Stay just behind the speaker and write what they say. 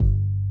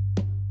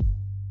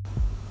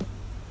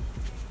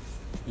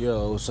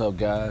Yo, what's up,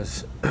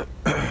 guys? This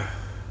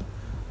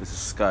is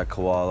Scott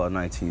Koala,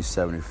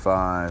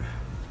 1975.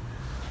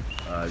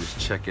 Just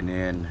checking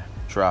in,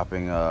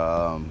 dropping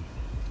a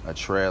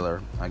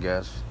trailer, I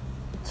guess,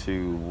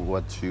 to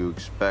what to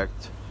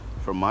expect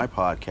from my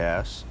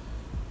podcast,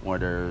 where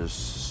there's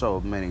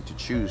so many to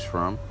choose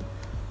from.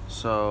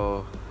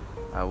 So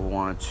I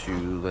wanted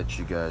to let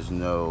you guys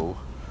know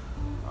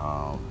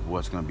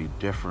what's going to be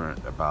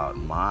different about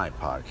my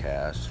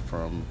podcast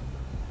from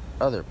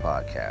other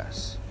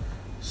podcasts.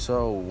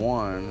 So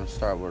let's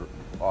start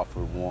off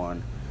with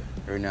one.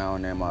 Every now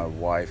and then my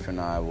wife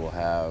and I will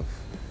have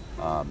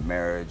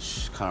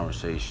marriage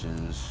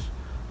conversations,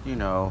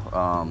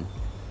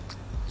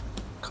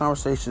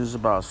 conversations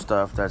about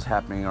stuff that's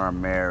happening in our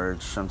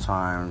marriage.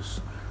 Sometimes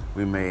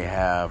we may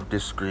have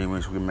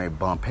disagreements, we may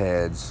bump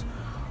heads,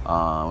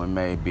 we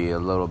may be a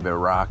little bit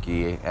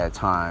rocky at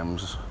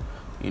times,